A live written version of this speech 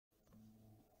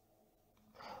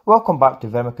Welcome back to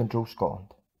Vermin Control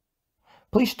Scotland.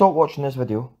 Please stop watching this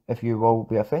video if you will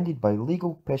be offended by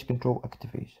legal pest control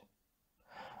activities.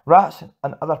 Rats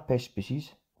and other pest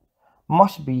species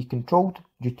must be controlled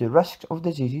due to risks of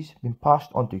diseases being passed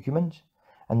on to humans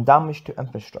and damage to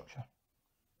infrastructure.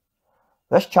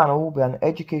 This channel will be an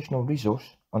educational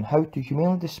resource on how to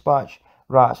humanely dispatch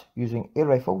rats using air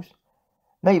rifles,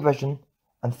 night vision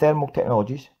and thermal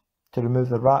technologies to remove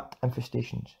the rat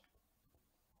infestations.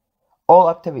 All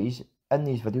activities in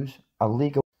these videos are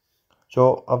legal.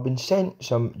 So I've been sent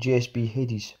some GSB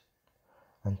Hades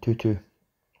and Tutu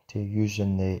to use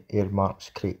in the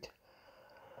Airmaks Krait.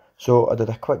 So I did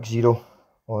a quick zero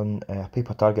on a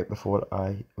paper target before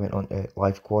I went on to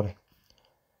live quarry.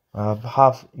 I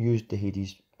have used the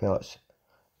Hades pellets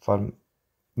for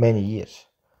many years.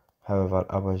 However,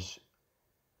 I was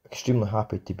extremely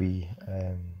happy to be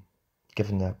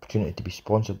given the opportunity to be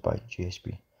sponsored by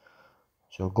GSB.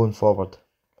 So going forward,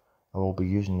 I will be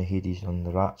using the Hades on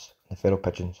the rats, the feral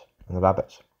pigeons and the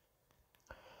rabbits.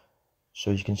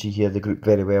 So as you can see here, they group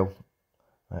very well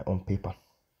on paper.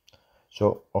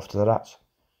 So off to the rats.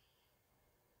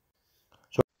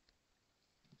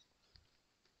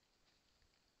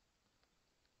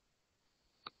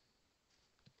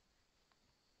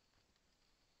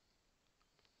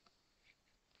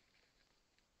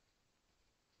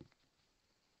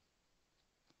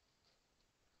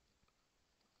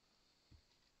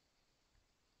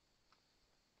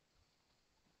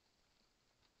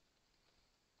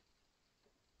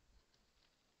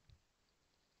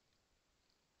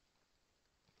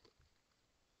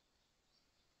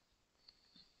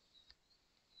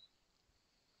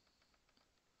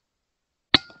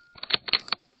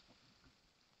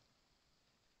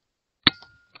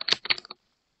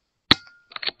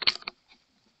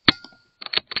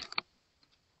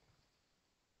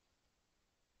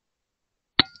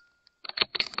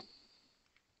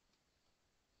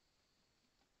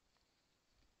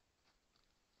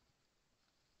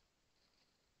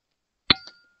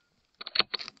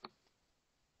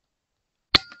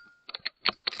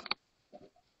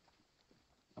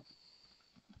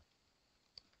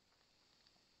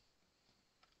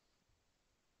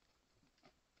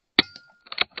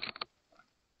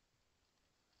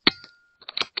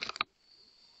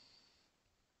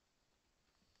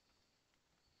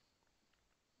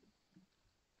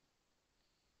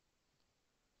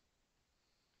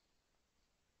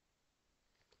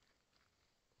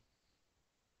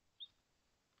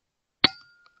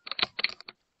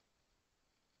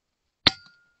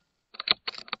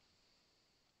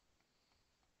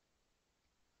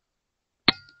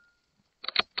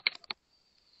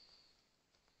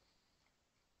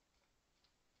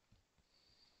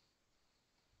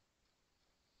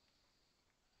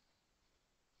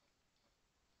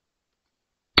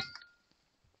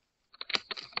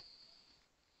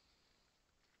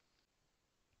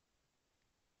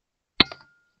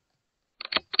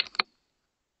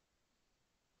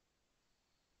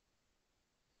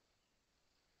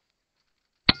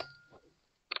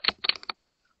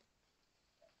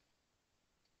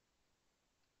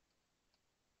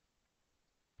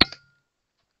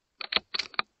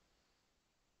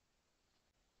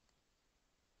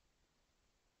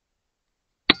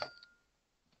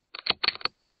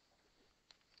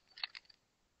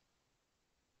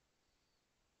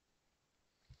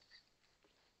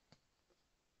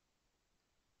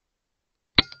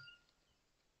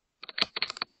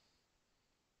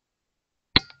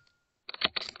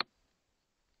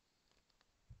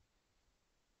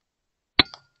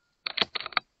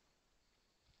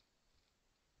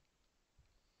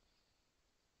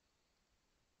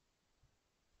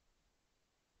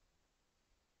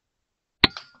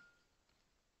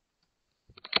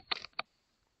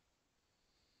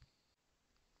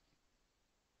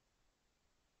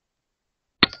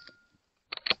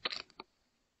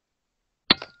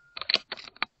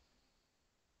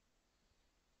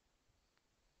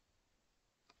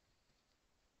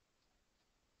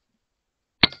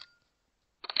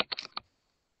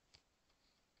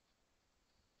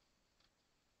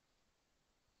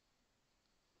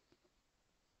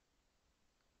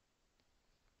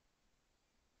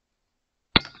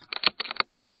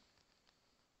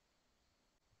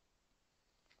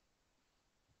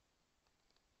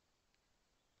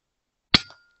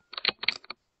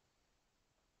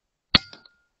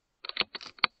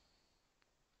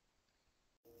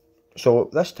 So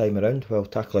this time around, while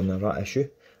tackling the rat issue,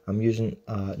 I'm using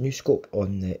a new scope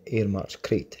on the Airmaks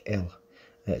Krait L.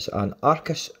 It's an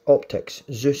Arken Optic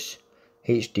Zeus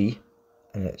HD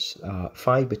and it's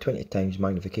 5 by 20 times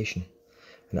magnification,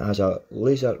 and it has a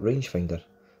laser rangefinder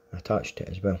attached to it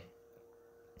as well.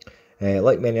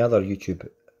 Like many other YouTube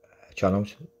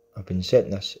channels, I've been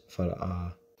setting this for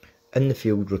a in the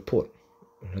field report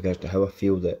in regards to how I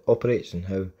feel that operates and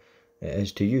how it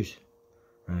is to use.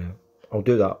 I'll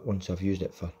do that once I've used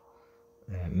it for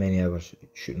many hours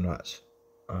shooting rats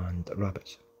and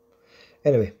rabbits.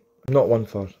 Anyway, I'm not one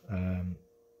for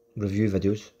review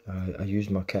videos. I use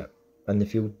my kit in the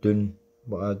field doing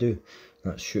what I do,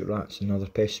 that's shoot rats and other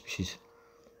pest species.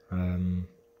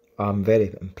 I'm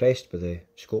very impressed with the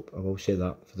scope, I will say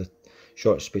that, for the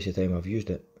short space of time I've used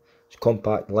it. It's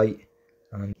compact, light,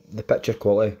 and the picture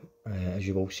quality, as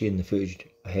you will see in the footage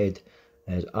ahead,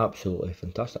 is absolutely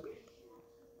fantastic.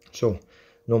 So,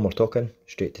 no more talking,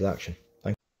 straight to the action.